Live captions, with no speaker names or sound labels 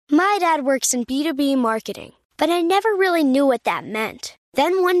My dad works in B2B marketing, but I never really knew what that meant.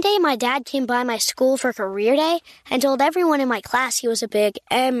 Then one day my dad came by my school for career day and told everyone in my class he was a big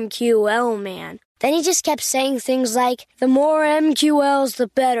MQL man. Then he just kept saying things like, the more MQLs, the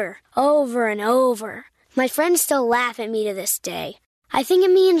better, over and over. My friends still laugh at me to this day. I think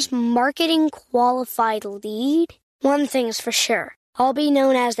it means marketing qualified lead. One thing's for sure. I'll be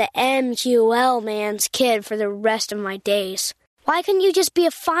known as the MQL man's kid for the rest of my days. Why couldn't you just be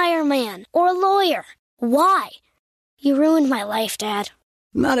a fireman or a lawyer? Why? You ruined my life, Dad.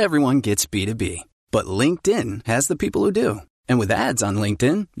 Not everyone gets B2B, but LinkedIn has the people who do. And with ads on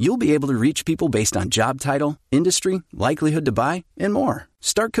LinkedIn, you'll be able to reach people based on job title, industry, likelihood to buy, and more.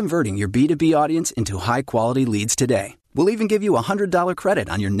 Start converting your B2B audience into high-quality leads today. We'll even give you a $100 credit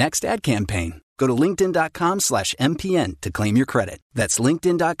on your next ad campaign. Go to linkedin.com/MPN to claim your credit. That's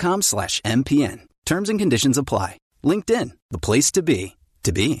linkedin.com/MPN. Terms and conditions apply. LinkedIn, the place to be.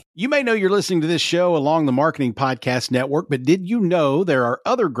 You may know you're listening to this show along the Marketing Podcast Network, but did you know there are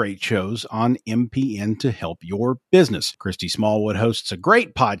other great shows on MPN to help your business? Christy Smallwood hosts a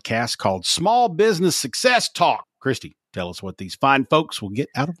great podcast called Small Business Success Talk. Christy, tell us what these fine folks will get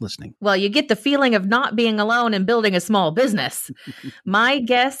out of listening. Well, you get the feeling of not being alone in building a small business. My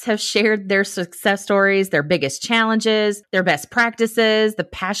guests have shared their success stories, their biggest challenges, their best practices, the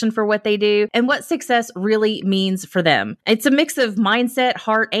passion for what they do, and what success really means for them. It's a mix of mindset,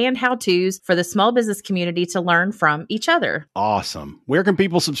 heart, and how-tos for the small business community to learn from each other. Awesome. Where can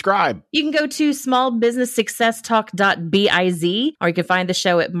people subscribe? You can go to smallbusinesssuccesstalk.biz, or you can find the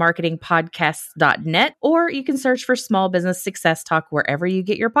show at marketingpodcasts.net, or you can search for Small Business Success Talk wherever you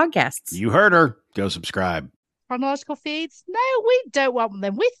get your podcasts. You heard her. Go subscribe. Chronological feeds? No, we don't want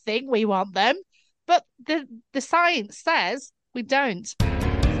them. We think we want them, but the science says we don't.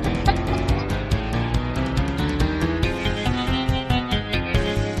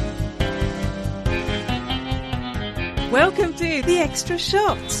 Welcome to The Extra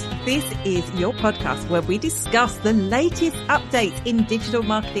Shot. This is your podcast where we discuss the latest updates in digital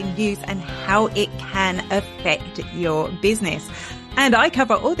marketing news and how it can affect your business. And I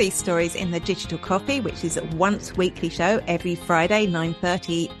cover all these stories in the Digital Coffee, which is a once weekly show every Friday,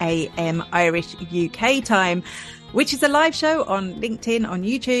 9:30 a.m. Irish UK time, which is a live show on LinkedIn, on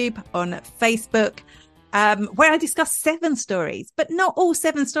YouTube, on Facebook, where I discuss 7 stories, but not all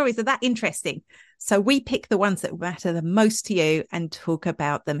 7 stories are that interesting. So we pick the ones that matter the most to you and talk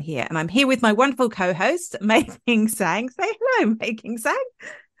about them here. And I'm here with my wonderful co-host, Mei King Sang. Say hello, Mei King Sang.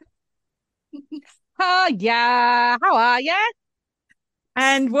 Yeah. How are you?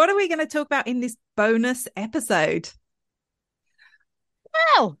 And what are we going to talk about in this bonus episode?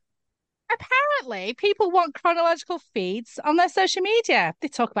 Well, apparently people want chronological feeds on their social media. They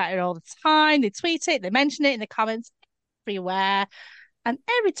talk about it all the time. They tweet it. They mention it in the comments everywhere. And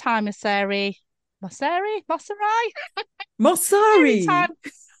every time Mosseri, every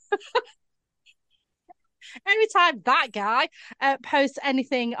time that guy posts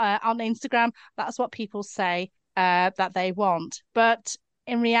anything on Instagram, that's what people say that they want. But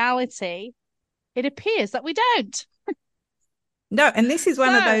in reality, it appears that we don't. No, and this is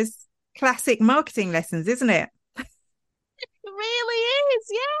one of those classic marketing lessons, isn't it? It really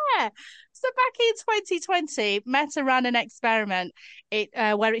is, yeah. So back in 2020, Meta ran an experiment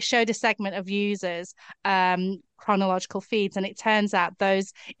where it showed a segment of users chronological feeds, and it turns out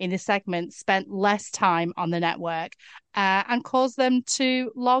those in the segment spent less time on the network and caused them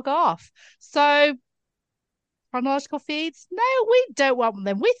to log off. So chronological feeds? No, we don't want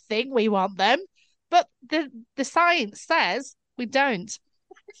them. We think we want them, but the science says we don't.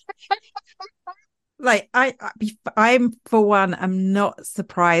 Like I'm for one, I'm not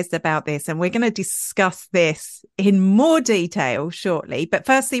surprised about this, and we're going to discuss this in more detail shortly. But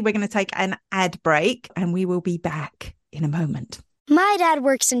firstly, we're going to take an ad break, and we will be back in a moment. My dad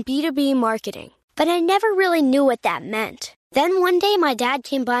works in B2B marketing, but I never really knew what that meant. Then one day my dad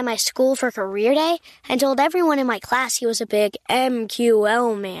came by my school for career day and told everyone in my class he was a big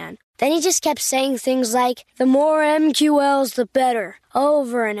MQL man. Then he just kept saying things like, the more MQLs, the better,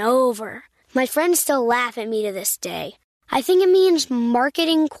 over and over. My friends still laugh at me to this day. I think it means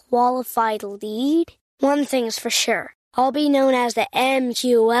marketing qualified lead. One thing's for sure. I'll be known as the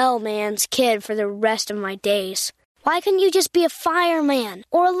MQL man's kid for the rest of my days. Why couldn't you just be a fireman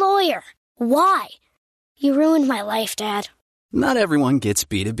or a lawyer? Why? You ruined my life, Dad. Not everyone gets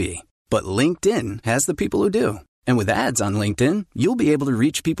B2B, but LinkedIn has the people who do. And with ads on LinkedIn, you'll be able to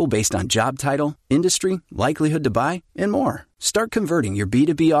reach people based on job title, industry, likelihood to buy, and more. Start converting your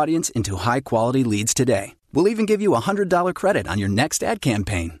B2B audience into high-quality leads today. We'll even give you a $100 credit on your next ad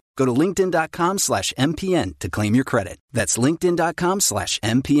campaign. Go to linkedin.com/MPN to claim your credit. That's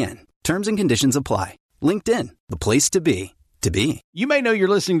linkedin.com/MPN. Terms and conditions apply. LinkedIn, the place to be, to be. You may know you're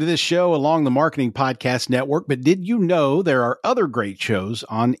listening to this show along the Marketing Podcast Network, but did you know there are other great shows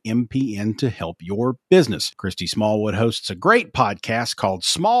on MPN to help your business? Christy Smallwood hosts a great podcast called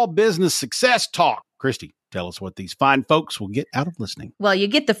Small Business Success Talk. Christy, tell us what these fine folks will get out of listening. Well, you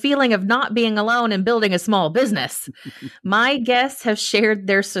get the feeling of not being alone in building a small business. My guests have shared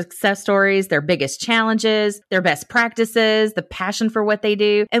their success stories, their biggest challenges, their best practices, the passion for what they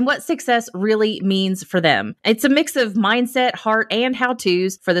do, and what success really means for them. It's a mix of mindset, heart, and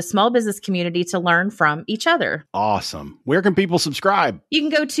how-tos for the small business community to learn from each other. Awesome. Where can people subscribe? You can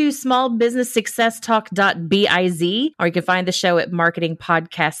go to smallbusinesssuccesstalk.biz, or you can find the show at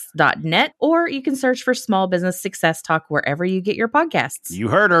marketingpodcasts.net, or you can search for Small Business Success Talk wherever you get your podcasts. You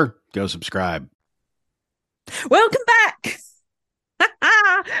heard her. Go subscribe. Welcome back.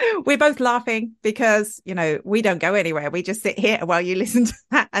 We're both laughing because, we don't go anywhere. We just sit here while you listen to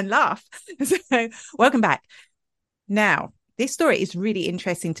that and laugh. So welcome back. Now, this story is really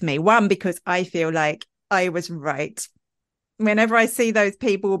interesting to me. One, because I feel like I was right. Whenever I see those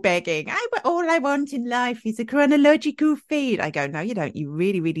people begging, all I want in life is a chronological feed. I go, no, you don't. You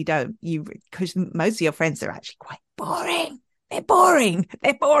really, really don't. Because most of your friends are actually quite boring. They're boring.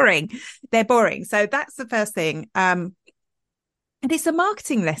 So that's the first thing. And it's a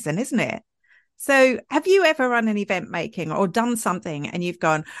marketing lesson, isn't it? So have you ever run an event making or done something and you've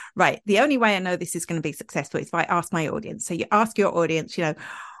gone, right, the only way I know this is going to be successful is if I ask my audience. So you ask your audience,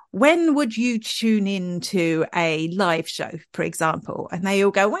 when would you tune into a live show, for example? And they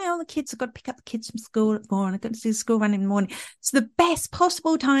all go, well, the kids have got to pick up the kids from school at 4 and I've got to do school run in the morning. So the best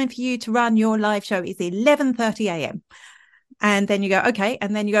possible time for you to run your live show is 11:30 a.m. And then you go, okay.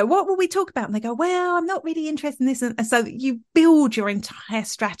 And then you go, what will we talk about? And they go, well, I'm not really interested in this. And so you build your entire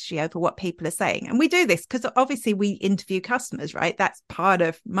strategy over what people are saying. And we do this because obviously we interview customers, right? That's part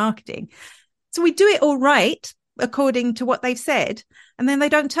of marketing. So we do it all right, according to what they've said, and then they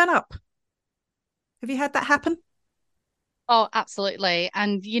don't turn up. Have you had that happen? Oh, absolutely.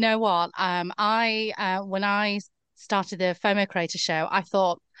 And you know what? When I started the FOMO Creator Show, I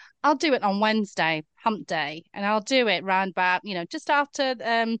thought I'll do it on Wednesday, hump day, and I'll do it round about, just after,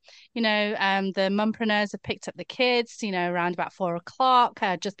 the mumpreneurs have picked up the kids, around about 4 o'clock,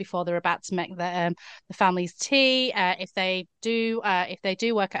 just before they're about to make the family's tea. If they do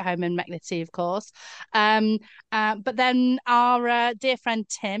work at home and make the tea, of course. But then our dear friend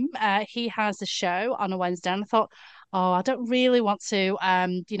Tim, he has a show on a Wednesday, and I thought, oh, I don't really want to,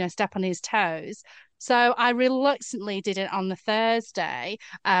 step on his toes. So I reluctantly did it on the Thursday,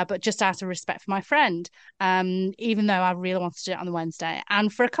 but just out of respect for my friend, even though I really wanted to do it on the Wednesday.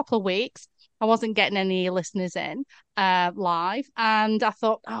 And for a couple of weeks, I wasn't getting any listeners in live. And I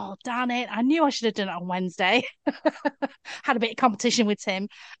thought, oh, darn it, I knew I should have done it on Wednesday. Had a bit of competition with Tim.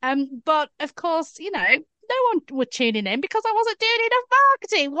 But of course, no one was tuning in because I wasn't doing enough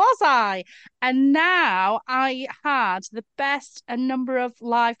marketing, was I? And now I had the best number of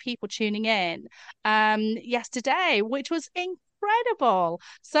live people tuning in yesterday, which was incredible.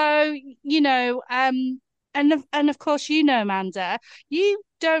 So, and of course, Amanda, you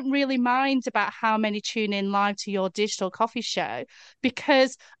don't really mind about how many tune in live to your digital coffee show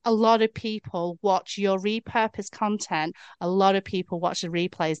because a lot of people watch your repurposed content. A lot of people watch the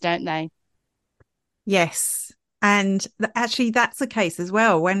replays, don't they? Yes. And actually, that's the case as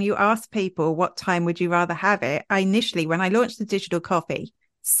well. When you ask people, what time would you rather have it? When I launched the digital coffee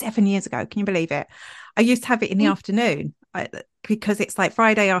 7 years ago, can you believe it? I used to have it in the afternoon because it's like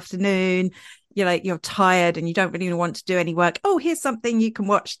Friday afternoon. You're tired and you don't really want to do any work. Oh, here's something you can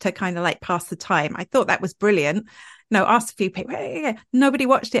watch to kind of like pass the time. I thought that was brilliant. Asked a few people. Nobody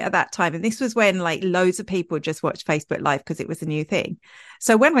watched it at that time. And this was when like loads of people just watched Facebook Live because it was a new thing.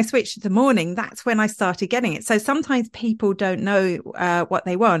 So when I switched to the morning, that's when I started getting it. So sometimes people don't know what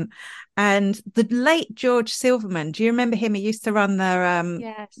they want. And the late George Silverman, do you remember him? He used to run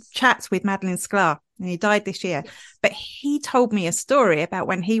the chats with Madeline Sklar. And he died this year. Yes. But he told me a story about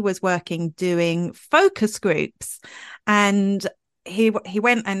when he was working doing focus groups, and he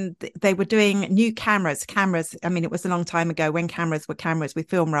went and they were doing new cameras. I mean, it was a long time ago when cameras were cameras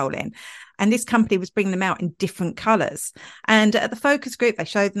with film rolling, and this company was bringing them out in different colors. And at the focus group, they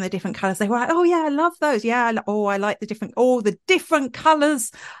showed them the different colors. They were like, oh yeah, I love those. Yeah. I like the different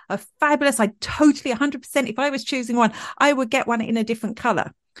colors are fabulous. I totally 100%. If I was choosing one, I would get one in a different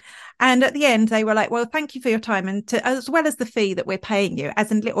color. And at the end, they were like, well, thank you for your time. And as well as the fee that we're paying you,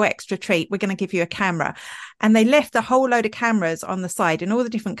 as a little extra treat, we're going to give you a camera. And they left a whole load of cameras on the side in all the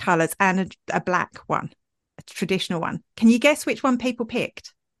different colors and a black one, a traditional one. Can you guess which one people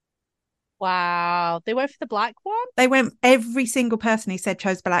picked? Wow. They went for the black one? They went, every single person who said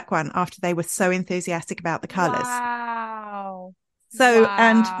chose black one after they were so enthusiastic about the colours. Wow. So, Wow.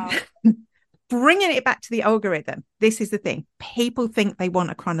 and bringing it back to the algorithm, this is the thing. People think they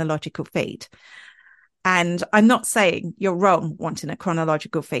want a chronological feed. And I'm not saying you're wrong wanting a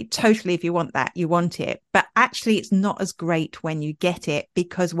chronological feed. Totally, if you want that, you want it. But actually, it's not as great when you get it,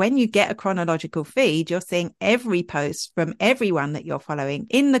 because when you get a chronological feed, you're seeing every post from everyone that you're following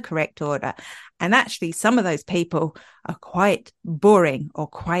in the correct order. And actually, some of those people are quite boring or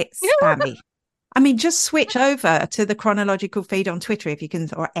quite spammy. I mean, just switch over to the chronological feed on Twitter if you can,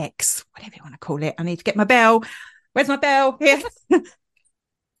 or X, whatever you want to call it. I need to get my bell. Where's my bell? Here.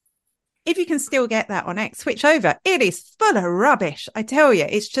 If you can still get that on X, switch over. It is full of rubbish. I tell you,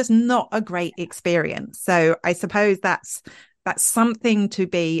 it's just not a great experience. So I suppose that's something to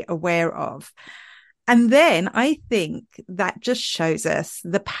be aware of. And then I think that just shows us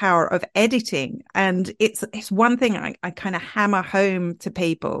the power of editing. And it's one thing I kind of hammer home to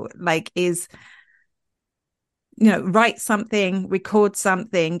people, like, is, write something, record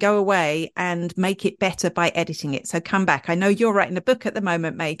something, go away and make it better by editing it. So come back. I know you're writing a book at the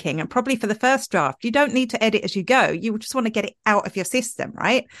moment, Making, and probably for the first draft, you don't need to edit as you go. You just want to get it out of your system,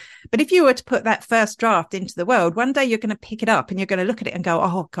 right? But if you were to put that first draft into the world, one day you're going to pick it up and you're going to look at it and go,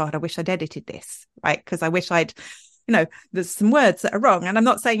 oh God, I wish I'd edited this, right? Because I wish I'd, there's some words that are wrong. And I'm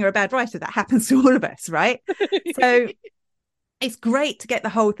not saying you're a bad writer. That happens to all of us, right? So it's great to get the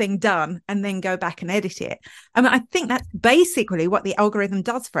whole thing done and then go back and edit it. I mean, I think that's basically what the algorithm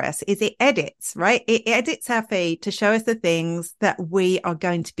does for us, is it edits, right? It edits our feed to show us the things that we are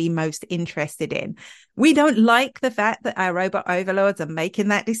going to be most interested in. We don't like the fact that our robot overlords are making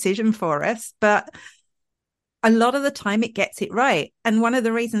that decision for us, but a lot of the time it gets it right. And one of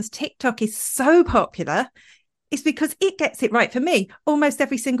the reasons TikTok is so popular is because it gets it right for me almost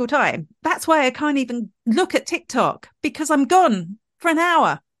every single time. That's why I can't even look at TikTok, because I'm gone for an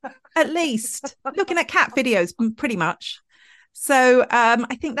hour at least looking at cat videos, pretty much. So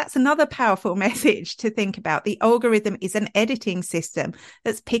I think that's another powerful message to think about. The algorithm is an editing system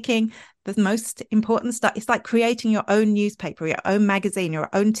that's picking the most important stuff. It's like creating your own newspaper, your own magazine, your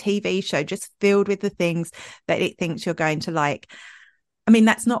own TV show, just filled with the things that it thinks you're going to like. I mean,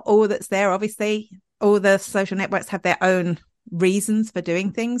 that's not all that's there, obviously. All the social networks have their own reasons for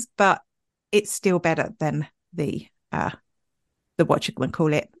doing things, but it's still better than the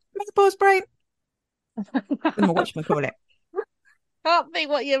whatchamacallit menopause brain. The whatchamacallit. Can't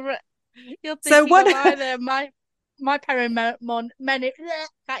think what you're thinking so what, of either. My can't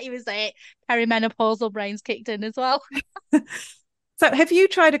even say it. Perimenopausal brain's kicked in as well. So have you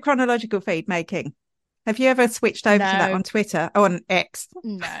tried a chronological feed, Making? Have you ever switched over to that on Twitter? Oh, on X?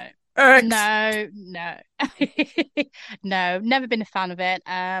 No. X. No. No, never been a fan of it.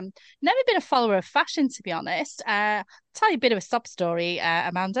 Never been a follower of fashion, to be honest. Tell you a bit of a sub story,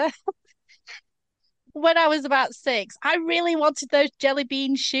 Amanda. When I was about 6, I really wanted those jelly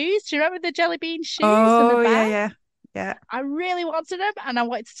bean shoes. Do you remember the jelly bean shoes? Oh, and the bag? Yeah. I really wanted them, and I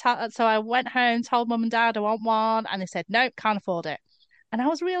wanted to tell. So I went home, told mum and dad I want one, and they said no, can't afford it. And I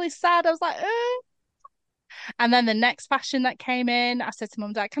was really sad. I was like, And then the next fashion that came in, I said to mum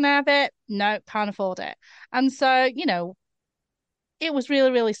and dad, can I have it? No, can't afford it. And so, it was really,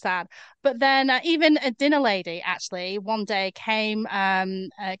 really sad. But then even a dinner lady actually one day came to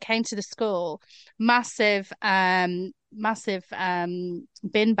the school, massive bin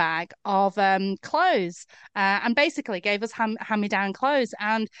bag of clothes, and basically gave us hand-me-down clothes.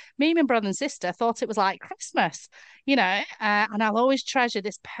 And me and my brother and sister thought it was like Christmas, and I'll always treasure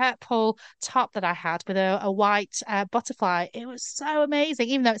this purple top that I had with a white butterfly. It was so amazing.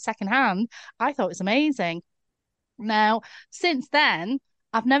 Even though it's secondhand, I thought it was amazing. Now, since then,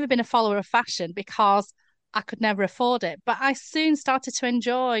 I've never been a follower of fashion because I could never afford it. But I soon started to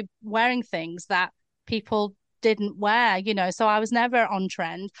enjoy wearing things that people didn't wear, so I was never on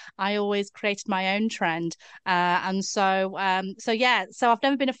trend. I always created my own trend. So I've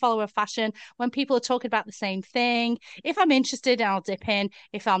never been a follower of fashion. When people are talking about the same thing, if I'm interested, I'll dip in.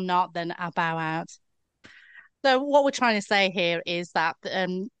 If I'm not, then I'll bow out. So what we're trying to say here is that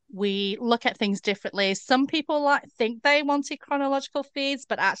we look at things differently. Some people think they wanted chronological feeds,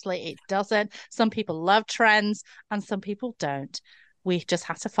 but actually it doesn't. Some people love trends and some people don't. We just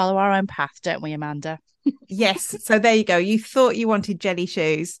have to follow our own path, don't we, Amanda? Yes. So there you go. You thought you wanted jelly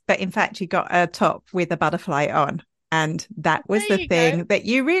shoes, but in fact you got a top with a butterfly on. And that was the thing that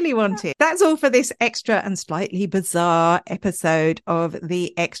you really wanted. That's all for this extra and slightly bizarre episode of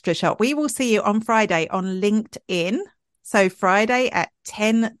The Extra Shot. We will see you on Friday on LinkedIn. So Friday at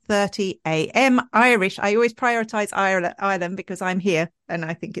 10:30 a.m. Irish. I always prioritize Ireland because I'm here and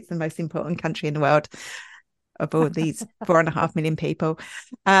I think it's the most important country in the world of all these 4.5 million people.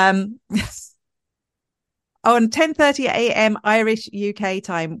 On 10:30 a.m. Irish UK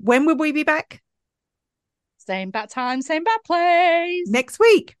time. When will we be back? Same bat time, same bat place. Next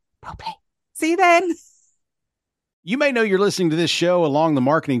week, probably. See you then. You may know you're listening to this show along the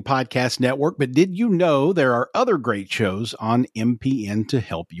Marketing Podcast Network, but did you know there are other great shows on MPN to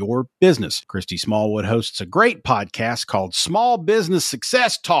help your business? Christy Smallwood hosts a great podcast called Small Business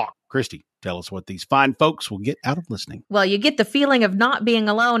Success Talk. Christy, tell us what these fine folks will get out of listening. Well, you get the feeling of not being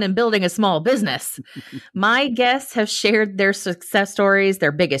alone in building a small business. My guests have shared their success stories,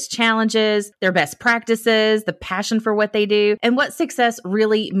 their biggest challenges, their best practices, the passion for what they do, and what success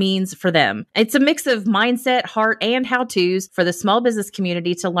really means for them. It's a mix of mindset, heart, and how-tos for the small business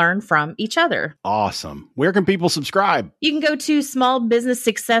community to learn from each other. Awesome. Where can people subscribe? You can go to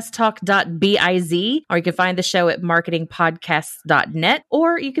smallbusinesssuccesstalk.biz, or you can find the show at marketingpodcasts.net,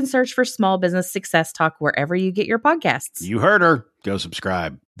 or you can search for Small Business Success Talk wherever you get your podcasts. You heard her. Go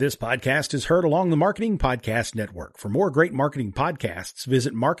subscribe. This podcast is heard along the Marketing Podcast Network. For more great marketing podcasts,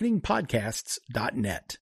 visit marketingpodcasts.net.